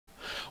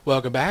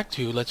Welcome back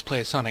to Let's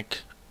Play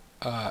Sonic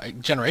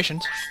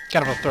Generations.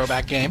 Kind of a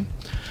throwback game.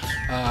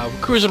 We're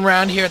cruising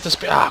around here at the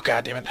speed. Oh,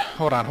 god damn it.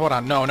 Hold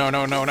on.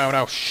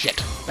 No.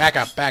 Shit. Back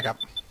up.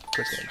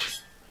 Quit stage.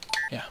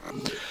 Yeah.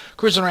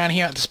 Cruising around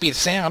here at the speed of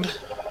sound.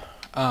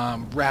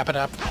 Wrapping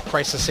up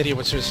Crisis City,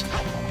 which was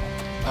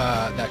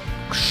that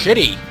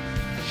shitty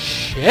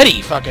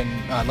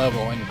fucking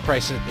level in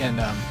Crisis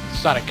in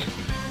Sonic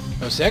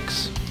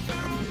 06.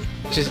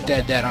 Which is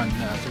dead on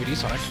 3D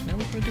Sonic. Now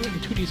we're gonna do it in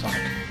 2D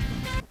Sonic.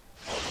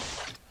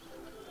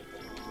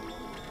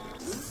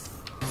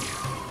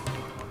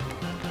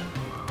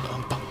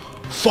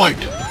 Fight!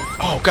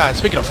 Oh god,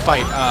 speaking of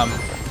fight, I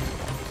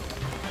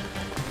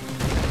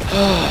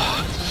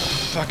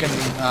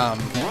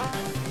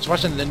was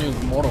watching the new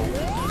not the Mortal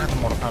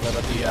Kombat,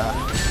 but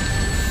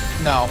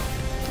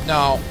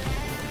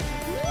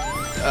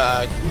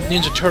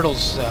Ninja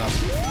Turtles,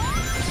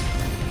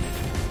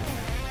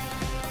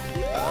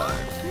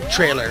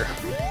 trailer,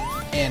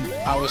 and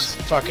I was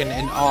fucking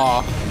in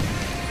awe.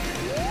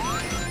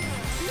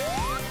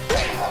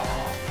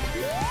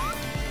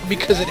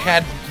 Because it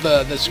had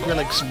the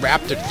Skrillex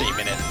Raptor theme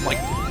in it. I'm like,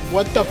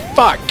 what the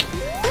fuck?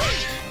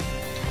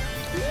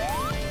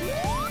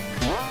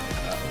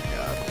 Oh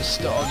god,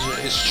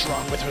 nostalgia is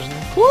strong with her.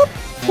 Whoop,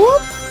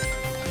 whoop.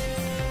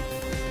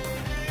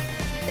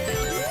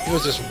 It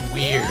was just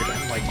weird.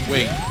 I'm like,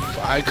 wait,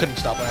 I couldn't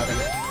stop laughing.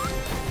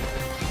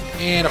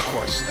 And of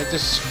course, I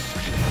just...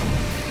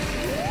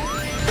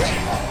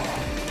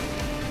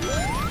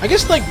 I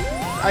guess, like,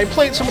 I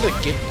played some of the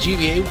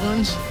GBA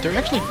ones. They're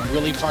actually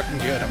really fucking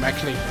good. I'm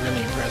actually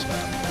really impressed by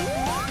them.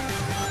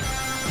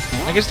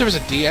 I guess there was a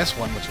DS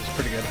one, which was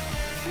pretty good.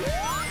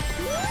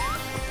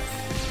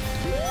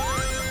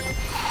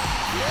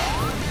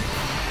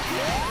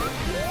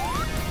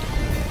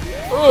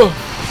 Oh!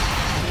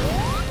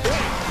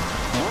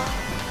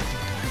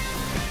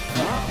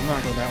 I'm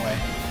not going that way.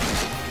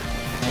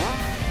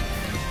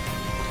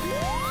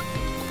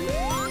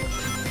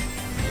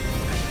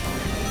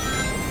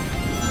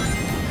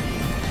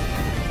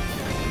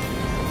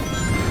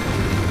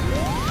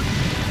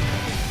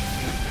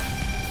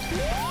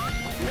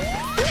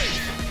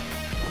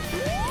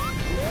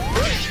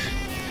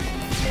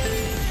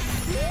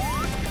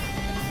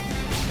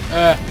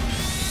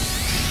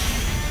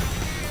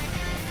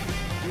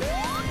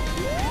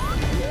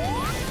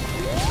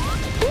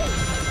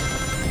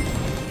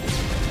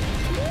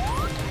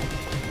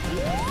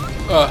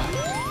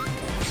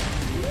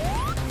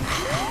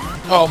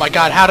 Oh my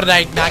god, how did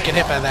I not get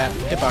hit by that?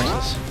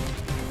 Hitboxes.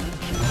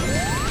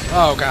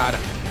 Oh god.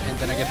 And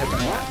then I get hit by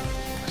that.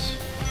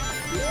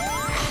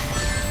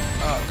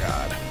 Oh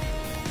god.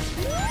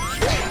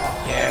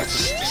 Yeah, it's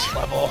just this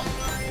level.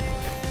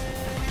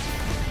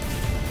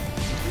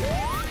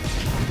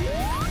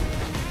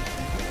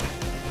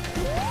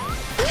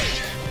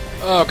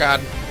 Oh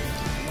god.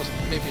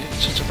 Maybe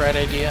it's just a bright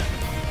idea.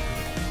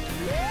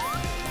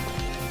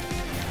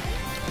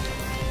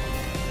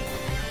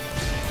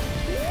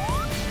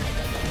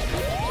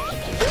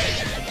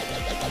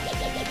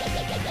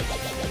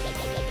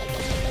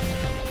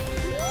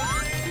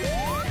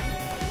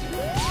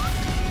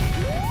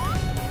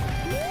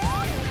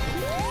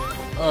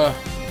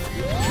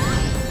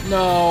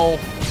 No.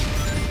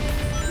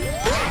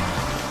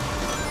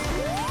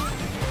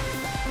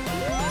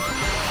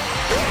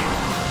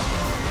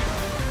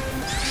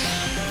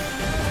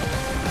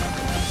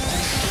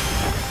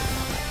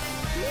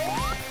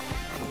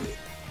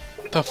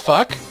 The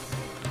fuck?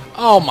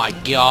 Oh my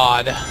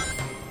god.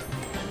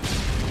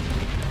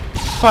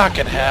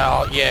 Fucking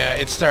hell. Yeah,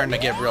 it's starting to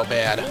get real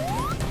bad.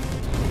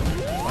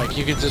 Like,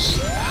 you could just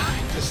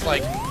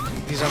like,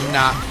 these are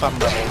not fun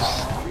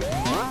levels.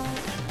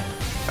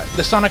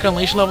 The Sonic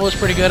Unleashed level is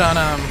pretty good on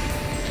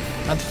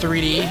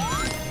 3D.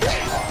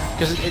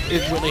 Because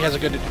it really has a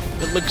good...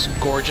 It looks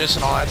gorgeous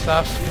and all that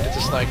stuff. It's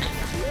just like...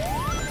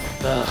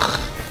 Ugh.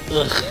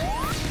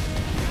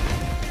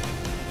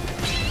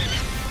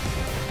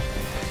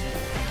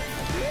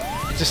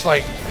 It's just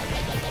like...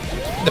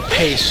 The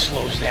pace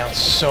slows down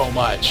so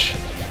much.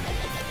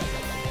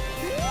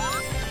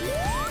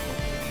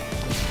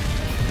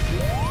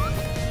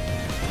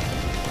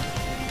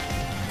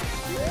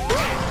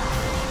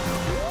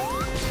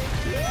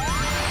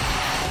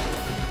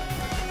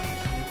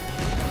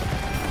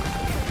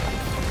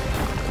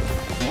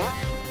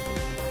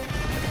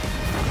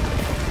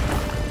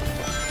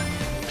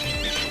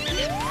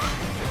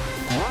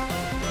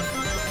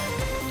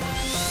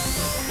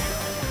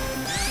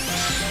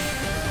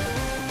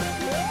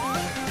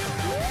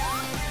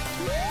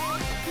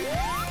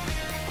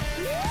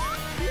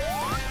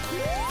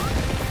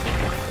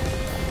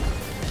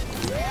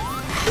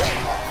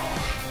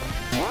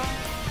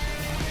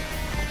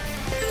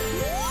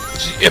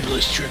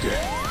 Iblis trigger.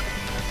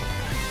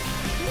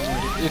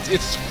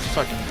 It's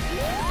fucking.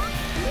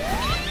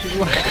 You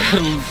wanna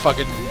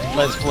fucking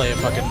let's play a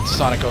fucking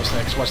Sonic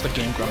 06, watch the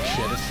Game Grumps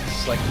shit.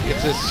 It's like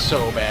it's just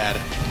so bad.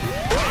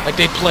 Like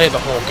they play the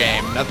whole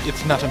game.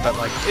 It's nothing but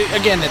like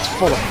again, it's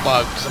full of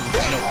bugs and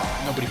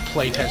nobody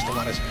play testing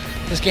on it.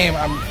 This game,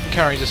 I'm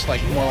encountering just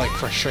like more like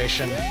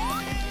frustration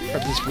for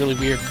this really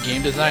weird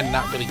game design,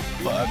 not really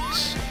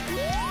bugs.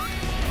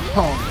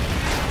 Oh.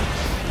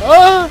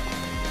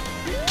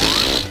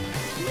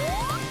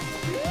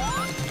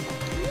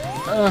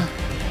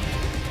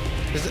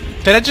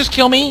 Did it just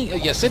kill me?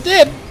 Yes, it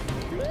did.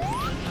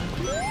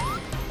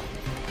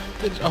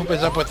 It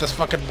opens up with this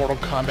fucking Mortal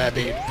Kombat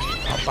beat.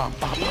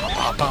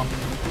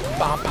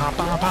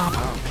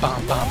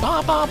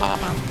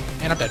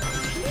 And I'm dead.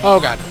 Oh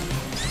god.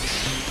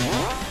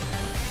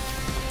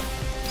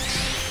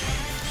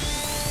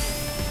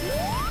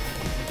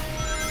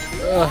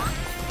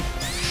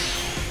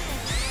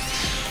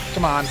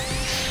 Come on.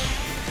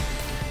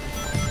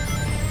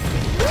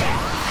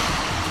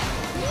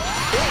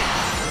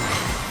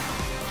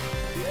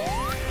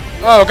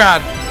 Oh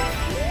god.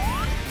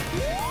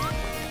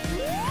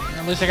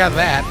 At least I got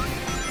that.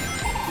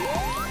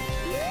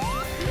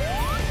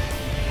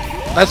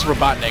 That's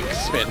Robotnik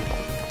spin.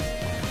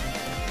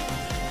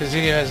 Because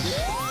he has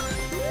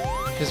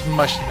his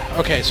mush.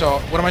 Okay, so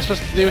what am I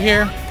supposed to do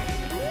here?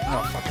 I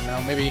don't fucking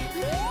know. Maybe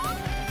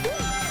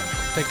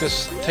take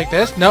this. Take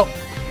this? Nope.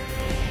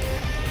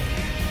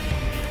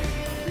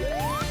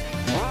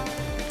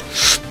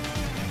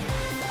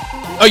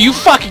 Are you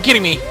fucking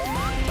kidding me?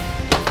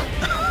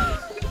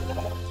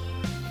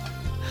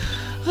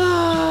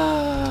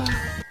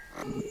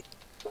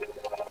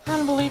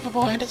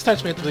 Unbelievable. And it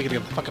starts me at the beginning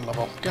of the fucking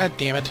level. God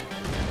damn it.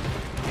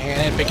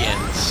 And it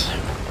begins.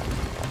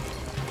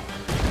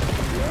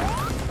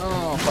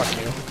 Oh, fuck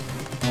you.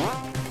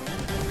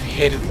 I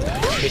hated this. I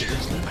hate it.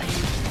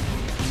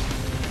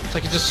 It's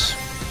like it just...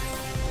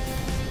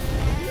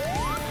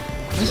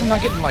 At least I'm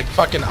not getting like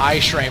fucking eye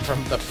strain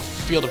from the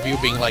field of view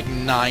being like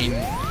 9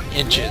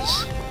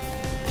 inches.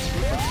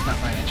 Not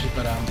 9 inches,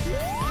 but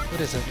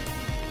what is it?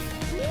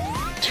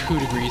 2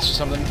 degrees or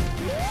something.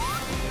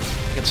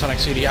 In Sonic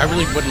CD. I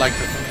really would like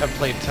to have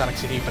played Sonic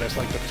CD, but it's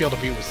like the field of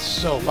view was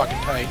so fucking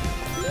tight.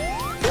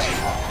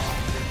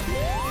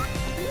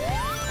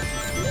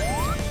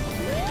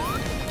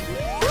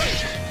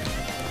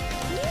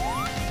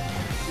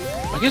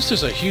 I guess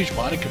there's a huge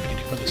modding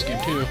community for this game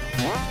too.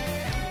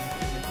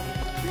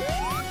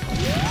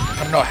 I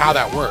don't know how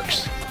that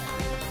works,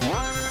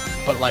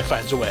 but life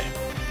finds a way.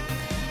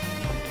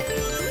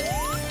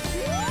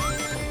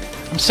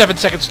 I'm 7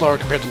 seconds slower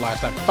compared to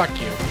last time. Fuck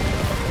you.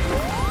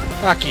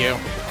 Fuck you.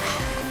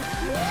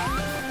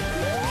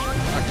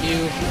 Fuck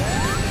you.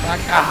 Fuck.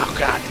 Oh,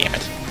 god damn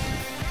it.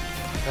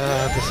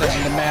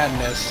 Descending to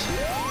madness.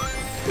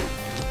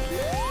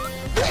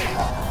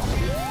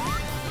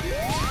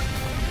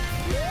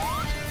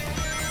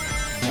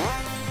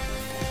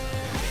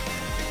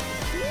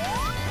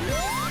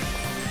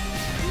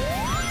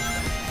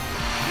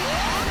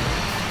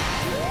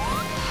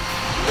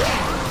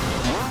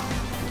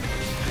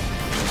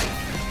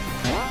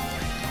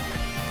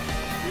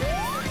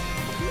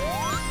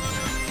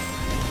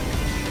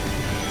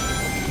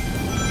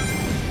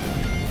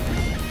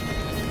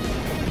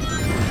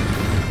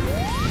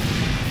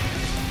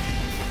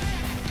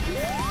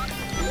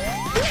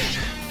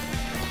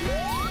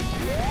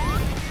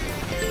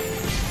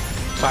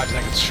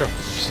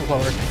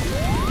 Slower.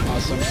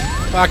 Awesome.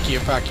 Fuck you,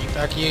 fuck you,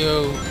 fuck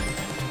you.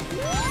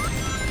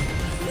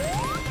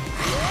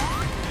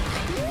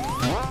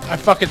 I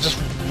fucking just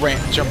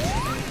jumped.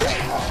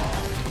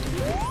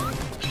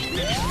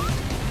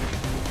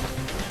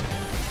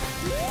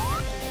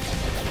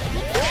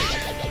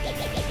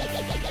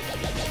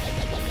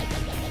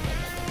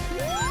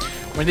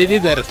 When they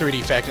did that, a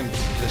 3D effect in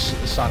this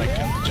Sonic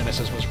and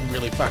Genesis was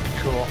really fucking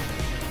cool.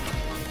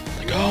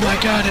 Like, oh my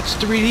god, it's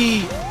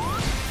 3D!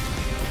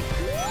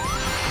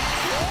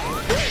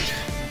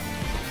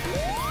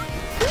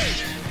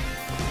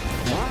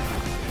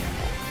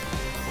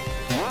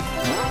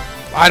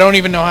 I don't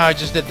even know how I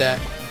just did that.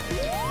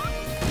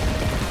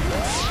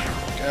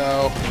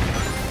 Go.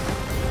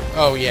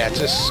 Oh yeah,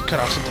 just cut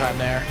off some time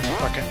there.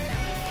 Fuck it.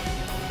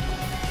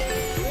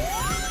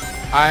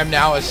 I'm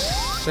now a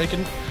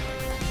second.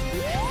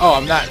 Oh,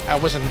 I'm not. I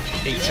wasn't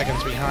 8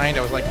 seconds behind.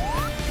 I was like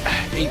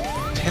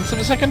 8/10 of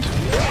a second,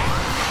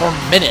 or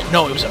a minute.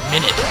 No, it was a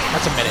minute.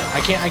 That's a minute. I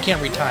can't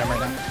retime right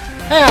now.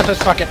 Ah,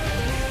 let's fuck it.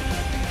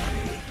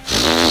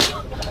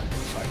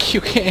 Fuck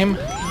you, game.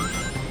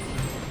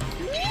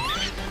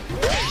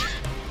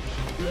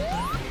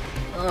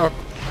 Oh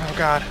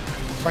god.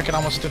 Fucking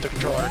almost did the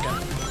controller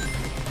again.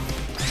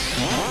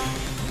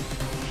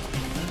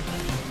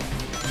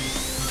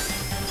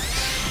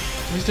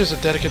 At least there's a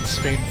dedicated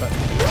speed button.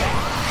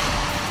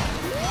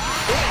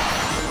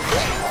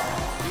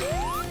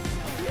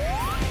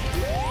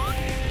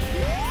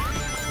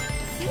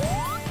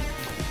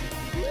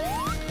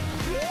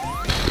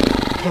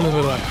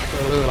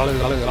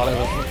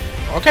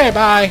 Okay,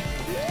 bye!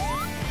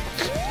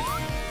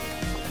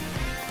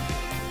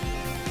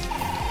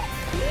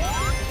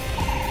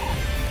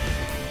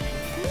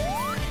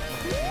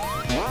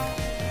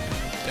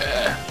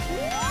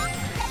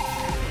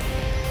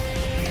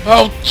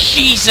 Oh,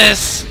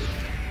 Jesus!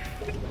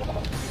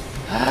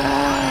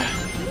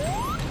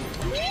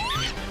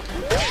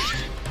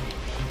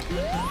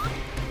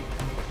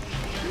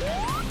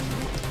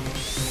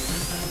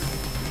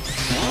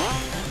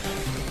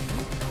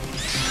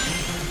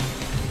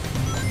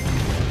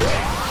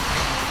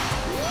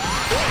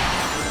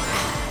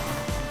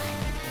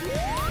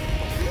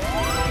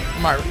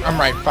 I'm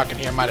right fucking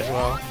here, might as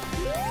well.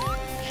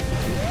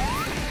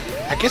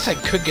 I guess I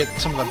could get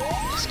some of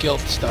the skill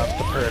stuff,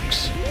 the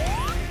perks.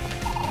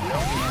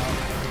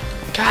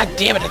 God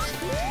damn it!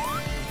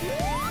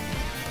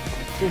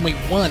 Fool me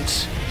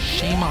once,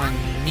 shame on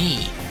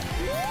me.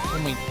 Fool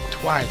me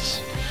twice,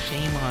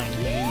 shame on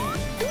you.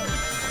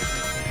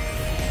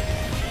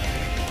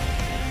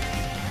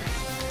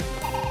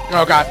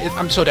 Oh god,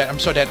 I'm so dead, I'm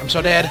so dead, I'm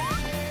so dead.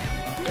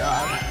 Oh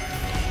god.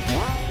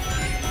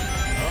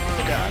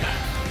 Oh god.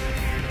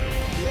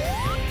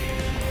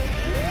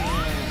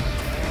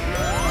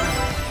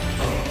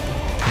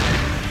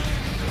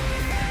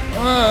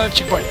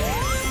 Checkpoint.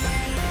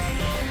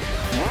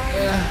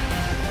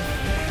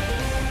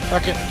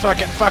 Fuck it,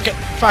 fuck it, fuck it,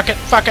 fuck it,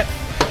 fuck it.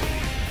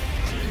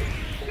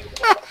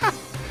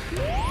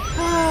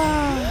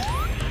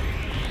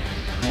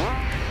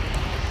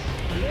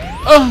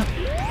 Oh.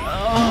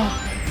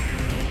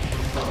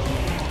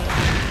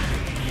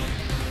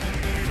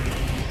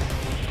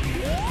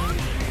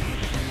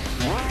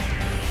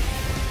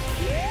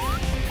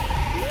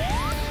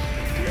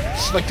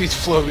 It's like these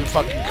floating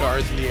fucking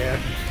cars in the air.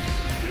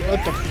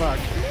 What the fuck?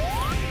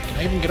 Can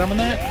I even get on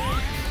that?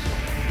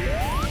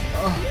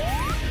 Oh.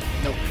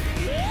 Nope.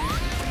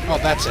 Oh,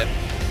 that's it.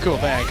 Cool,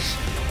 thanks.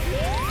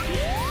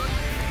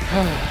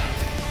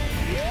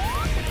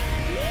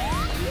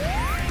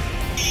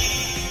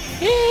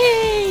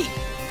 Yay!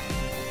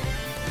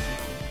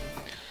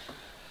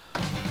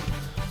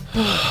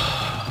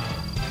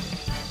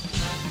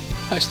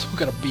 I still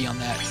gotta be on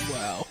that.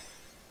 Wow.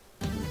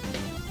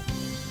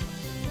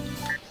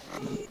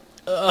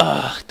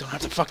 Ugh, don't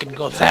have to fucking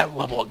go that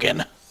level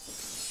again.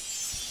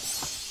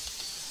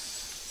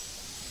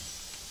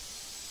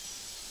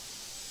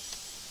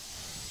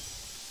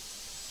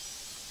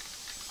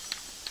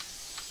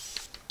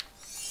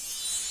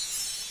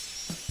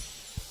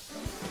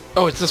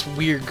 Oh, it's this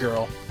weird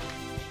girl.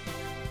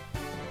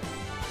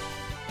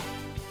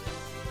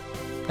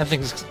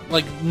 Nothing's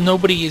like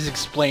nobody is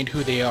explained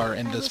who they are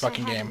in this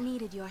fucking game. I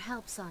needed your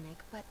help, Sonic,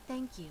 but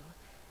thank you.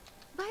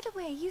 By the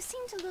way, you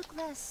seem to look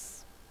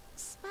less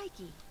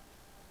spiky.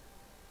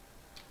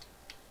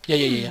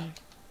 Yeah.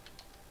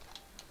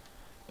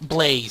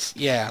 Blaze,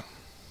 yeah.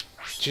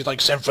 She's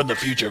like sent from the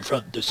future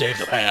to save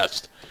the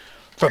past.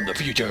 From the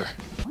future.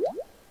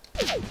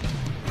 There you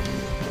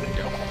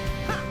go.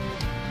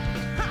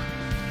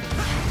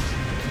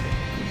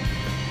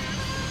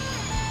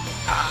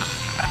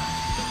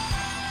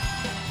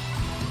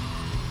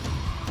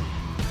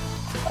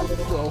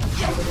 Whoa.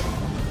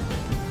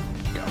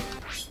 Go.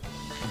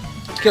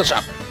 Skill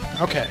shop.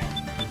 Okay.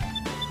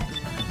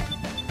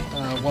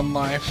 One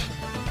life.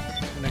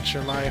 An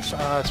extra life.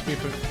 Speed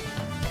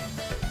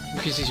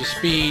increases your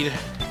speed.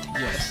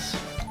 Yes.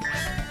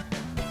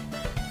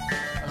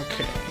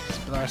 Okay.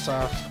 Blast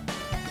off.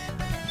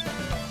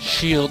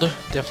 Shield.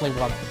 Definitely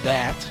want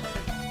that.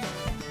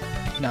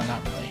 No,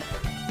 not really.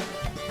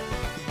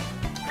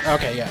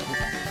 Okay, yeah.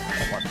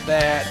 I want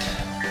that.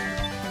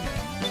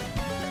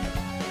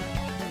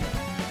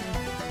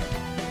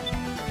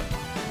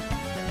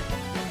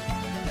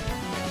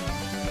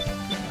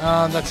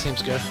 That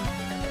seems good.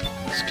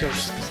 Skill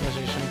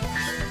customization.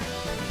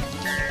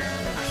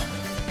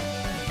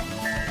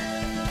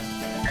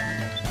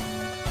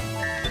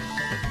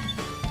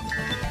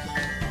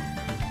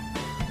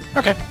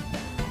 Okay.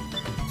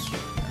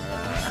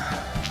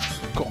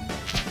 Cool.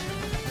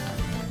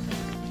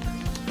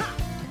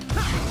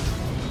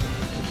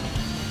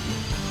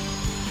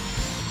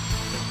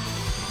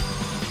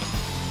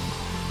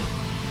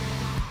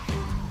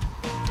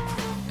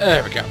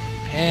 There we go.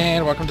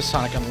 And welcome to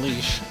Sonic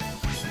Unleashed.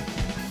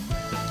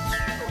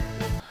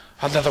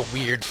 Another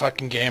weird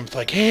fucking game. It's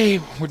like, hey,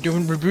 we're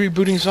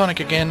rebooting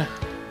Sonic again.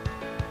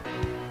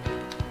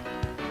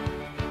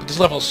 But this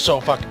level is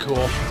so fucking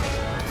cool.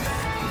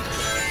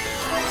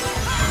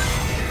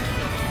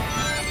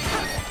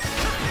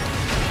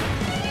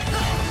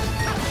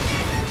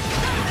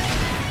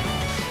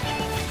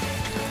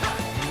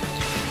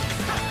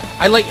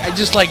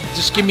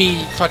 Just give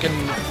me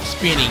fucking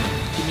speeding.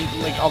 Give me,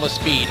 like, all the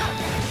speed.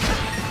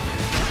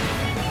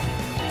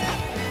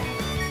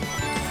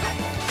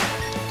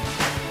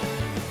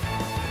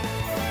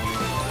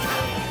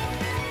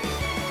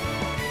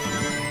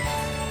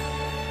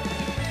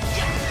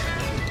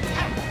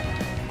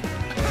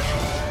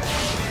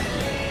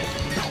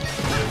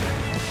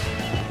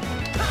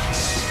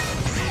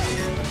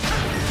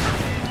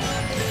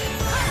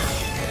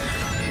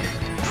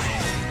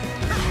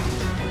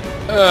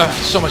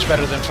 So much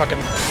better than fucking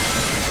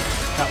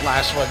that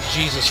last one.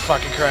 Jesus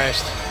fucking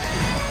Christ.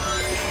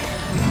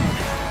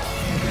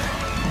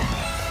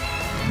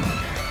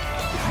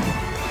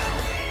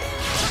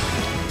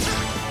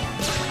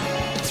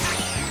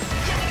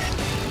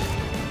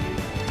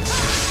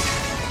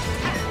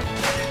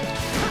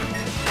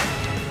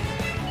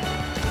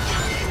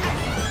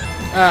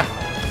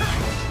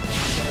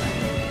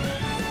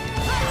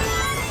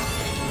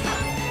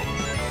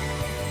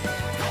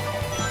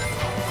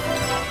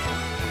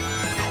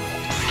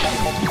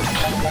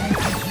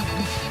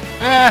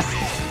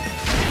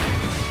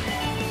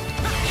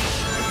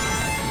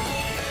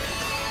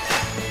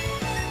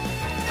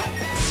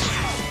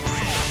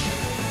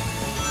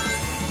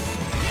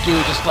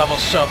 Dude, this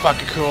level's so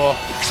fucking cool.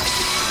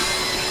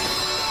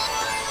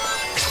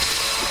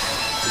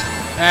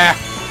 Ah.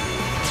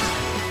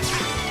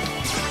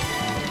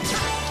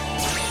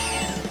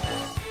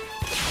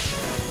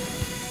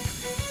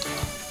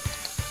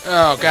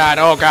 Oh god,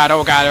 oh god,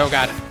 oh god, oh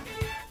god.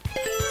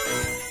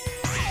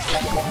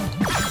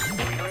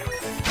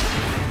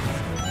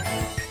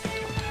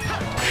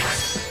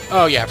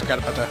 Oh yeah, I forgot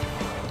about the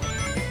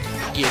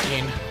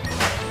guillotine.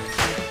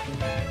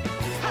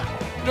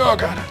 Oh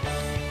god.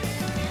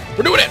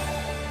 We're doing it!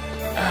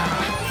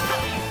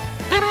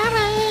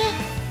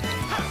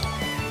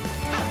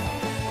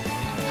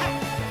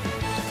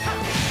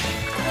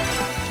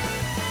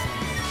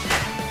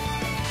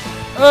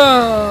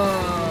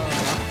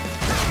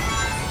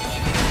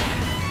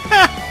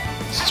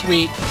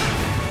 Sweet.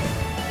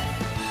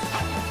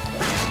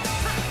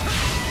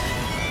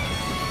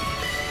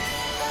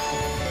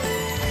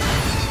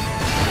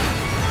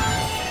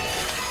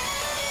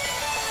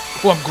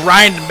 Oh, I'm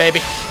grinding,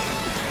 baby.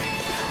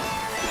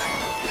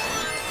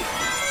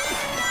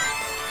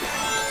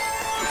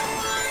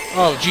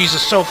 Oh,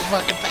 Jesus, so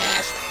fucking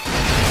fast.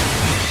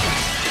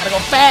 Gotta go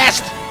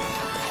fast.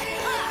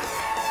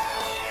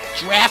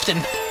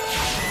 Drafting.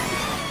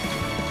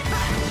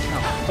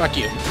 Oh, fuck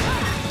you.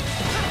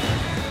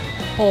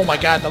 Oh my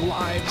god, the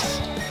lives.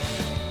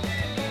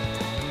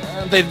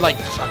 They like,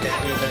 fuck it,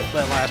 dude,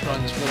 that last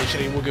one's really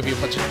shitty. We'll give you a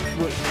bunch of,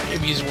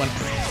 we'll use one.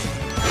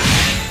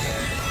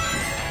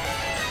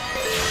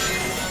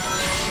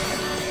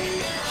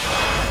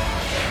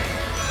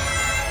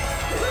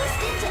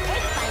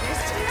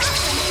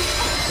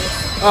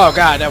 Oh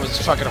god, that was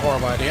a fucking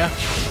horrible idea.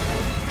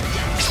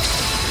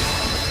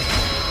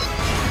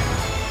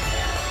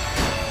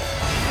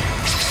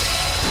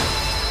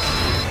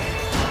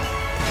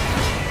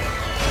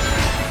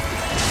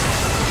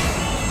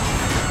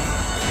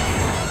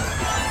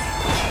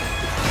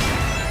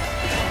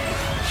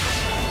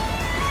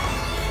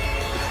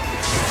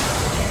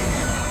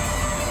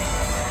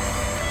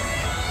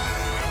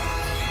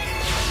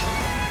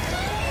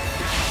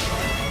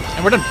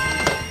 And we're done.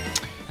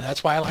 And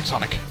that's why I like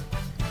Sonic.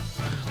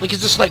 Like,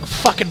 it's just like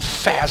fucking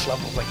fast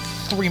levels, like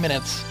 3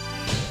 minutes.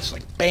 It's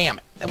like, bam.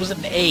 That was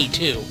an A,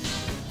 too.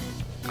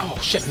 Oh,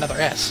 shit, another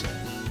S.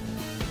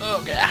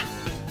 Oh, god.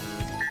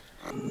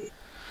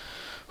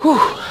 Whew.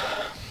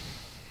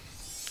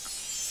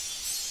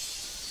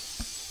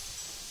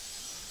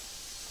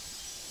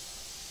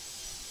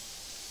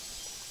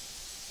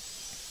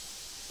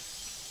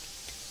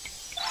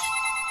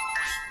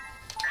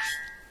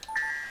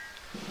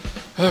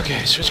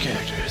 Okay, switch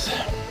characters.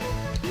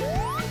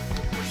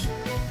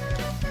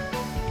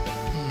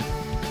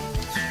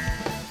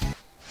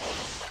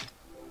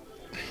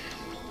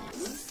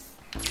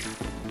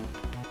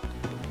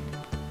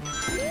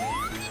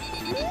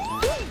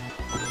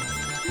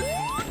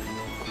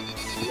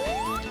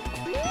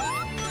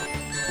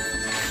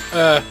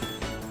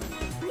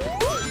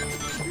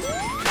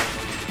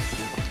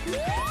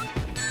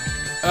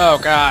 Oh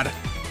god.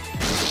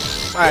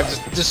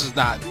 This is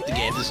not the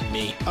game, this is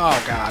me.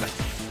 Oh god.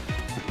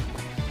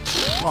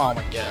 Oh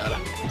my god.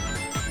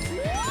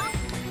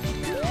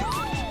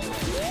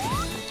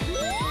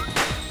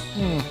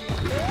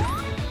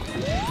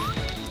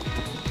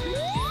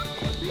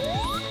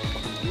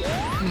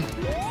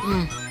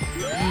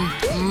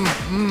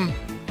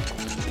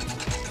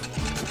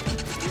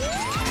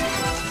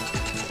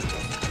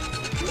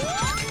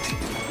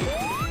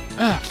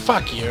 Ah,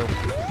 fuck you.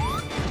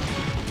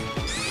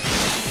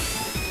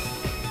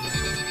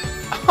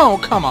 Oh,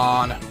 come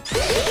on.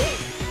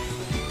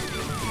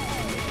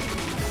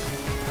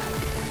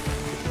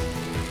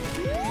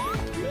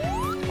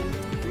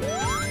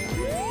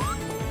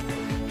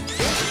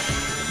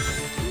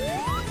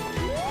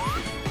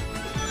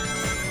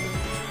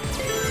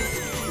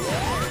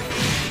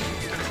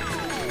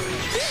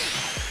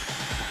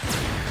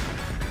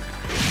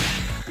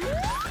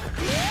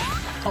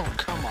 Oh,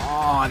 come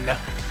on.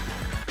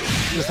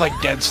 Just like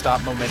dead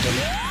stop momentum.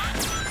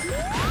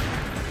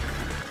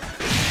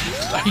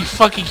 Are you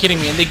fucking kidding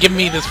me? And they give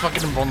me this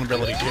fucking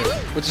invulnerability too,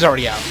 which is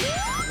already out.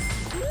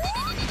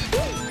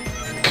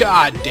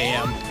 God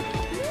damn.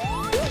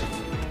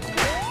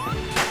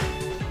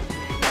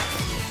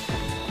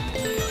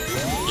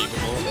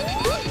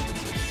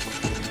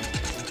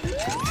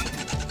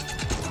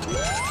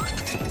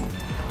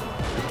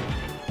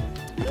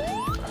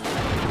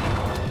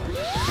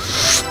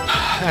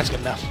 That's good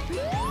enough.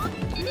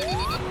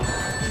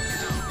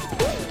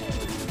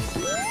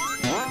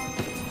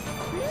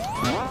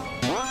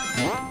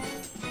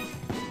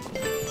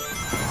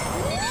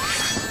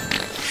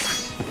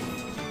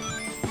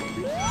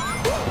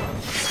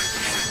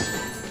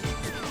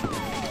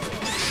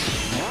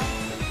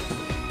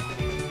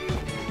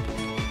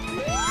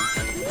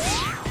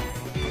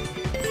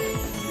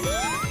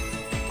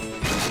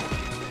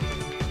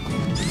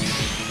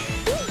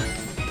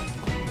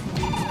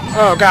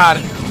 Oh god.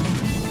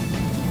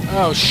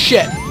 Oh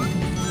shit.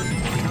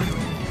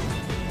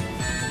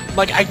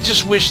 Like, I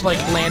just wish, like,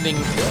 landing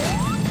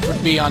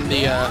would be on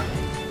the,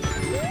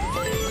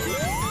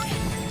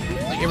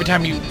 like, every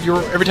time you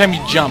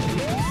jump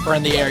or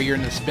in the air, you're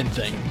in the spin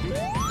thing.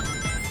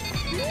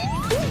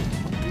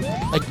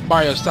 Like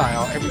Mario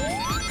style.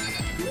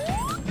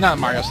 Not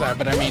Mario style,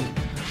 but I mean,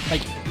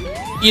 like,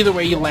 either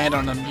way you land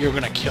on them, you're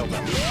gonna kill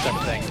them, type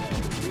of thing.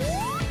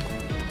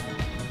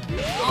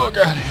 Oh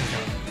god, here we go.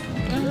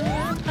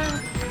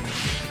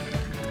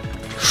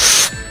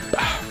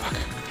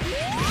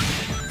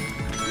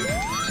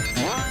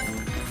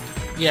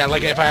 Yeah,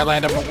 like if I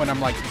land up when I'm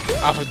like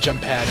off a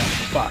jump pad, I'm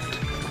fucked.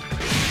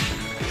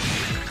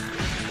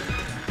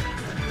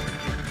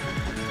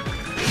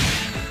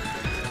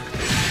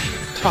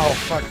 Oh,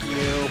 fuck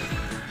you.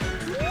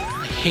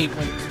 I hate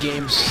when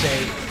games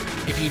say,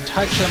 if you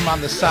touch them on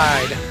the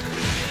side,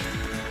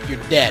 you're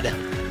dead. There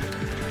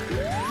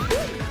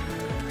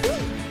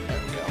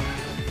we go.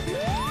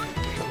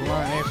 Good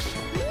life.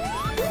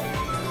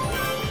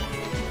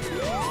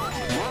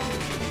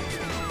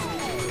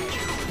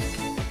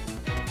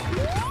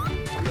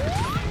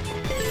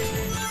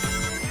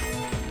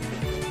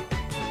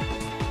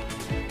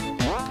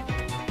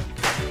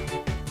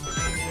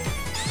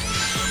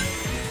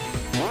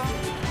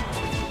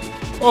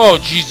 Oh,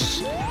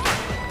 Jesus.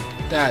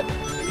 That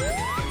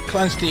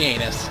cleansed the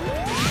anus.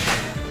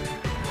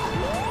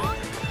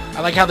 I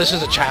like how this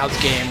is a child's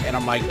game and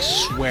I'm like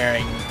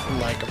swearing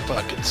like a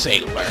fucking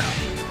sailor.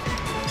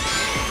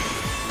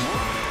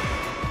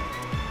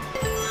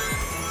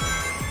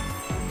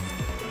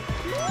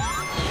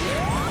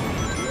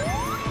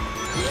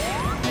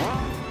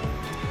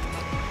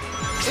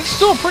 It's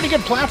still a pretty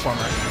good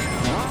platformer.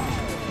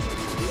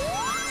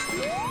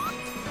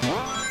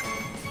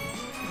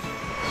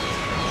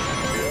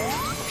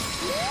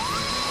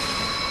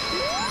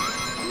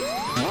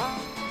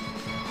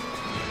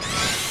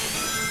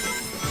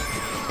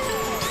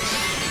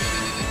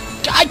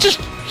 I just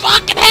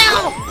fucking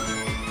hell!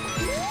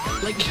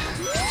 Like,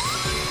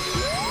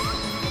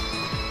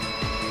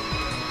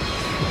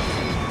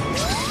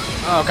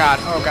 oh god,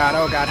 oh god,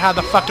 oh god, how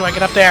the fuck do I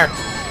get up there?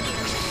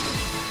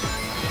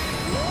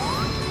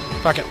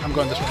 Fuck it, I'm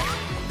going this way.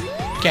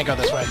 Can't go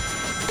this way.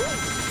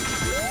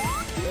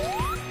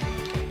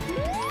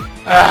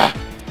 Ah!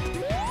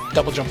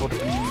 Double jump would have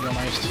been real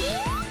nice.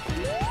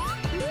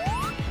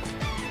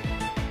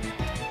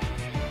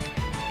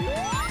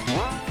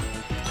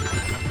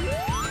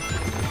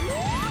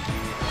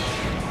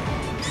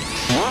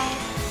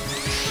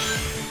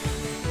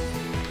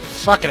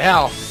 Fucking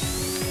hell.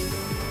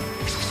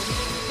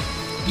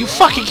 You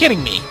fucking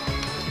kidding me?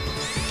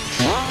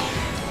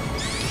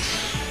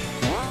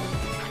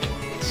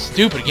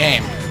 Stupid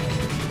game.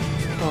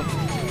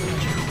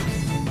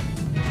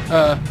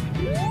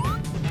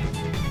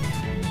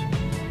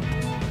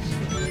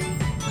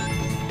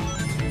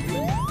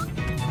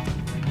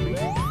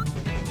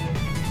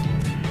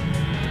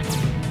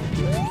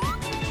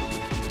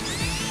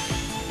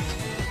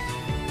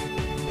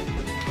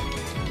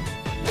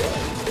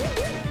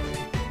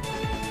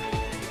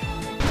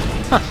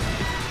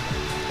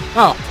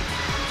 Oh.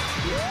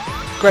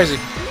 Crazy.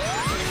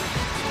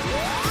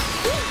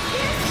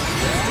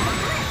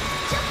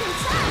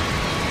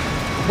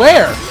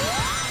 Where?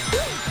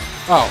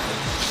 Oh,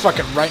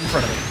 fucking right in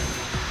front of me.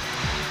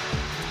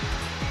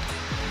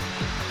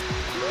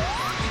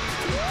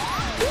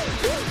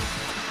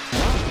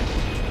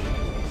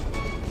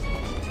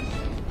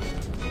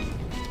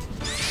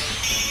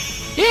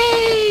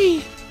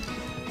 Yay!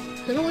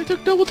 It only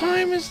took double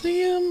time as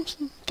the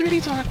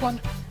 3D Sonic one.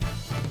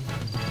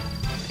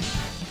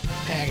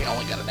 I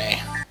only got an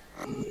A.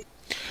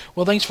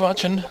 Well, thanks for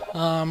watching.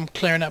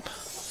 Clearing up.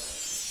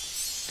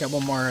 Got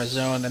one more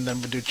zone, and then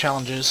we'll do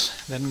challenges.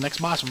 Then the next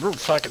boss, we're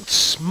fucking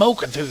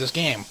smoking through this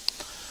game.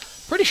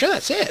 Pretty sure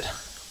that's it.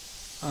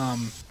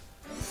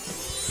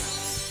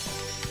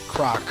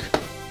 Croc.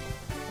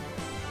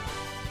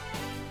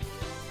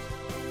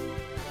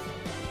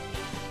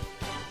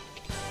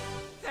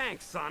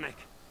 Thanks, Sonic.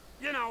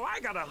 You know, I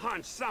got a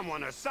hunch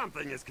someone or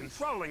something is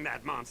controlling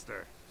that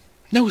monster.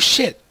 No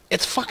shit.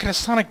 It's fucking a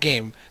Sonic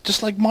game.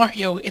 Just like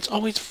Mario, it's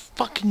always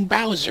fucking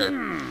Bowser.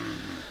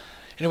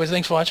 Anyways,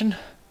 thanks for watching.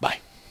 Bye.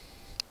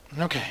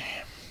 Okay.